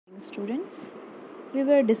Students, we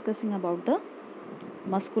were discussing about the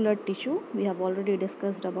muscular tissue. We have already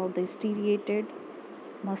discussed about the striated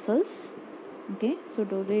muscles. Okay, so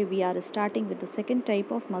today we are starting with the second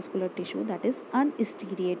type of muscular tissue, that is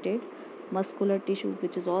unstriated muscular tissue,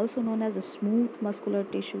 which is also known as a smooth muscular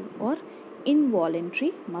tissue or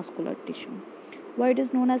involuntary muscular tissue. Why it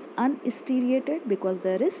is known as unstriated? Because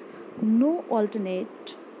there is no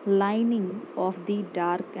alternate lining of the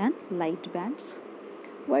dark and light bands.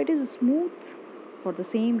 Why it is smooth? For the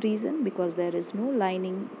same reason, because there is no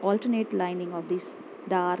alternate lining of this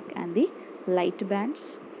dark and the light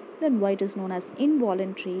bands. Then why it is known as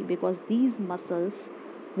involuntary? Because these muscles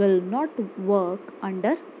will not work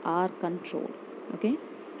under our control. Okay,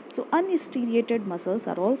 so unstriated muscles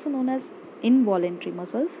are also known as involuntary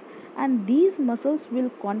muscles, and these muscles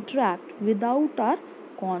will contract without our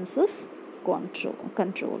conscious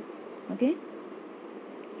control. Okay,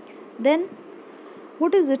 then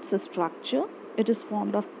what is its structure? It is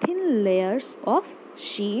formed of thin layers of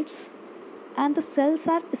sheets, and the cells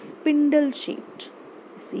are spindle shaped.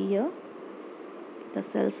 See here, the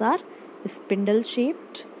cells are spindle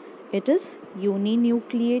shaped. It is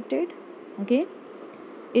uninucleated. Okay,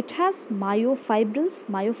 it has myofibrils.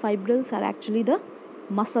 Myofibrils are actually the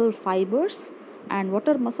muscle fibers. And what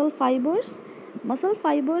are muscle fibers? Muscle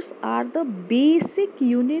fibers are the basic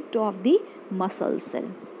unit of the muscle cell.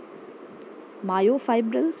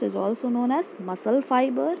 Myofibrils is also known as muscle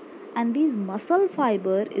fiber, and these muscle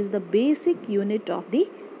fiber is the basic unit of the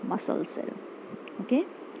muscle cell. Okay,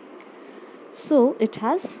 so it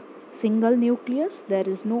has single nucleus. There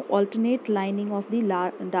is no alternate lining of the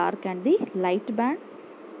dark and the light band.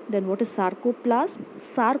 Then what is sarcoplasm?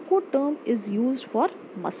 Sarco term is used for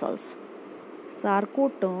muscles. Sarco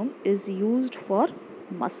term is used for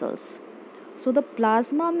muscles. So the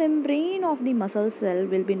plasma membrane of the muscle cell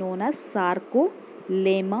will be known as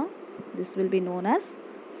sarcolemma. This will be known as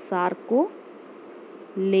sarcolemma,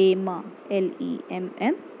 Lemma.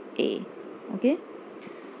 Okay.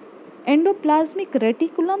 Endoplasmic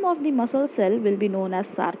reticulum of the muscle cell will be known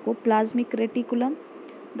as sarcoplasmic reticulum.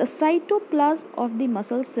 The cytoplasm of the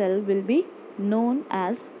muscle cell will be known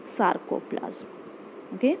as sarcoplasm.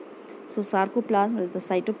 Okay. So sarcoplasm is the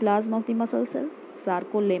cytoplasm of the muscle cell.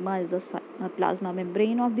 Sarcolemma is the plasma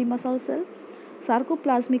membrane of the muscle cell.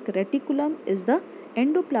 Sarcoplasmic reticulum is the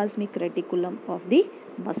endoplasmic reticulum of the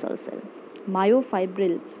muscle cell.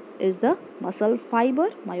 Myofibril is the muscle fiber.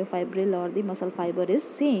 Myofibril or the muscle fiber is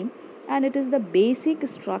same, and it is the basic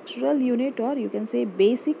structural unit, or you can say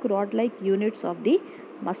basic rod-like units of the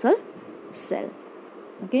muscle cell.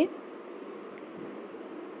 Okay.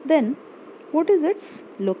 Then what is its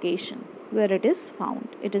location? Where it is found?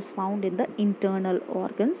 It is found in the internal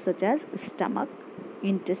organs such as stomach,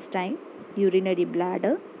 intestine, urinary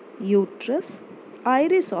bladder, uterus,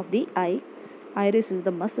 iris of the eye. Iris is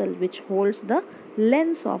the muscle which holds the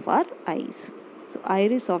lens of our eyes. So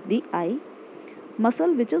iris of the eye,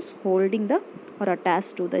 muscle which is holding the or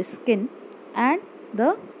attached to the skin, and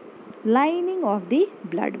the lining of the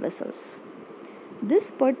blood vessels. This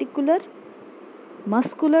particular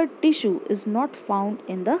muscular tissue is not found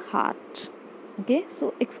in the heart. Okay,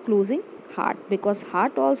 so excluding heart, because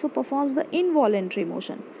heart also performs the involuntary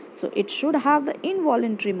motion. So it should have the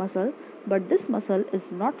involuntary muscle, but this muscle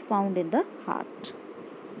is not found in the heart.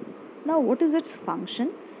 Now what is its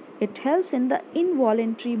function? It helps in the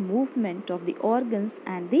involuntary movement of the organs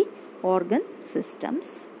and the organ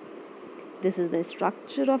systems. This is the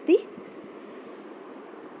structure of the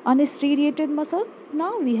unstriated muscle.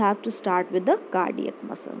 Now we have to start with the cardiac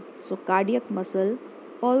muscle. So cardiac muscle,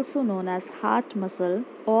 also known as heart muscle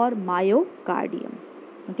or myocardium.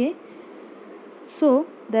 Okay, so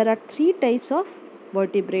there are three types of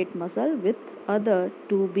vertebrate muscle, with other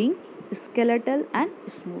two being skeletal and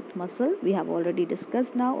smooth muscle. We have already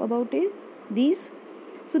discussed now about these.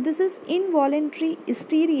 So this is involuntary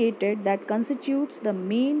striated, that constitutes the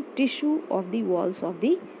main tissue of the walls of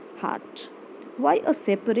the heart. Why a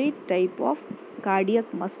separate type of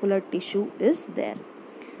cardiac muscular tissue is there?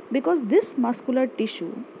 Because this muscular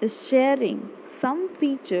tissue is sharing some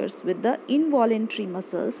features with the involuntary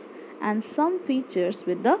muscles and some features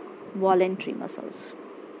with the voluntary muscles.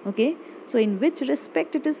 Okay, so in which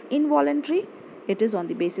respect it is involuntary? It is on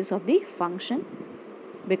the basis of the function,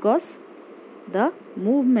 because the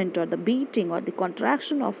movement or the beating or the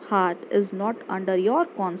contraction of heart is not under your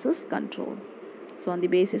conscious control. So on the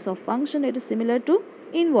basis of function, it is similar to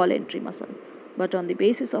involuntary muscle, but on the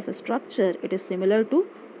basis of a structure, it is similar to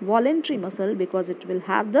voluntary muscle, because it will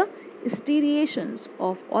have the striations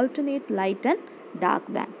of alternate light and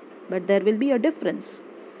dark band. But there will be a difference.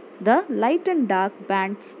 the light and dark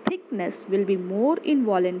band's thickness will be more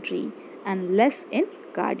involuntary and less in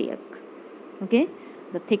cardiac. Okay,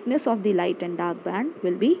 the thickness of the light and dark band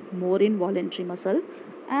will be more in voluntary muscle,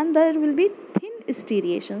 and there will be thin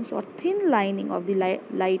striations or thin lining of the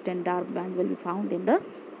light and dark band will be found in the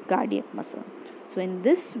cardiac muscle. So in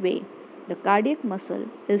this way, the cardiac muscle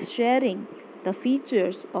is sharing the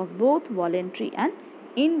features of both voluntary and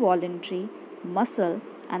involuntary muscle,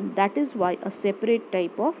 and that is why a separate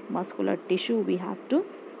type of muscular tissue we have to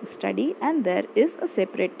study, and there is a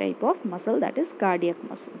separate type of muscle, that is cardiac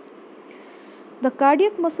muscle. The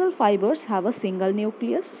cardiac muscle fibers have a single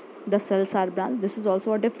nucleus. The cells are branched. This is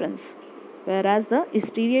also a difference. Whereas the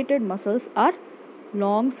striated muscles are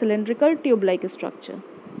long cylindrical tube-like structure.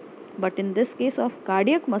 But in this case of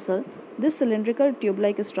cardiac muscle, this cylindrical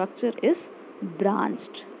tube-like structure is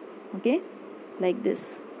branched. Okay, like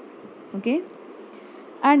this. Okay,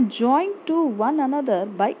 and joined to one another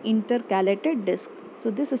by intercalated disc. So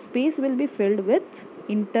this space will be filled with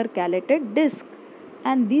intercalated disc,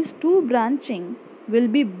 and these two branching will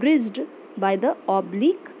be bridged by the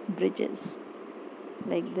oblique bridges,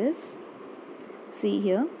 like this. See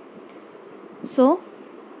here. So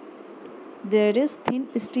there is thin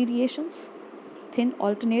striations, thin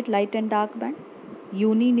alternate light and dark band,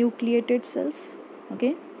 uninucleated cells.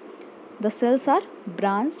 Okay, the cells are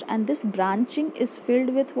branched, and this branching is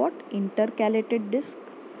filled with what? Intercalated disc,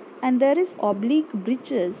 and there is oblique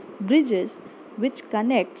bridges which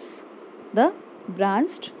connects the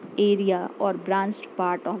branched area or branched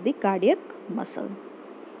part of the cardiac muscle.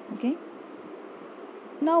 Okay,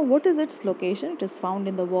 now what is its location? It is found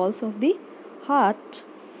in the walls of the heart,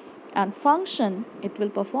 and function, it will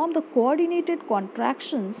perform the coordinated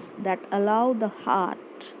contractions that allow the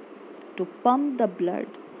heart to pump the blood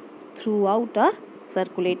throughout our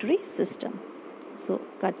circulatory system. So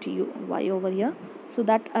cut Y over here. So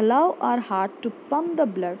that allow our heart to pump the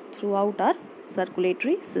blood throughout our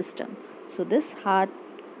circulatory system. So this heart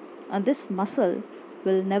and this muscle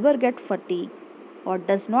will never get fatigued or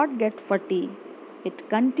does not get fatigued. It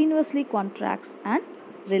continuously contracts and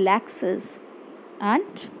relaxes,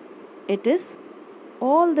 and it is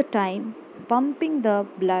all the time pumping the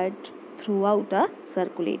blood throughout our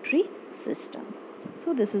circulatory system.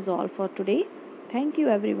 So this is all for today. Thank you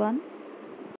everyone.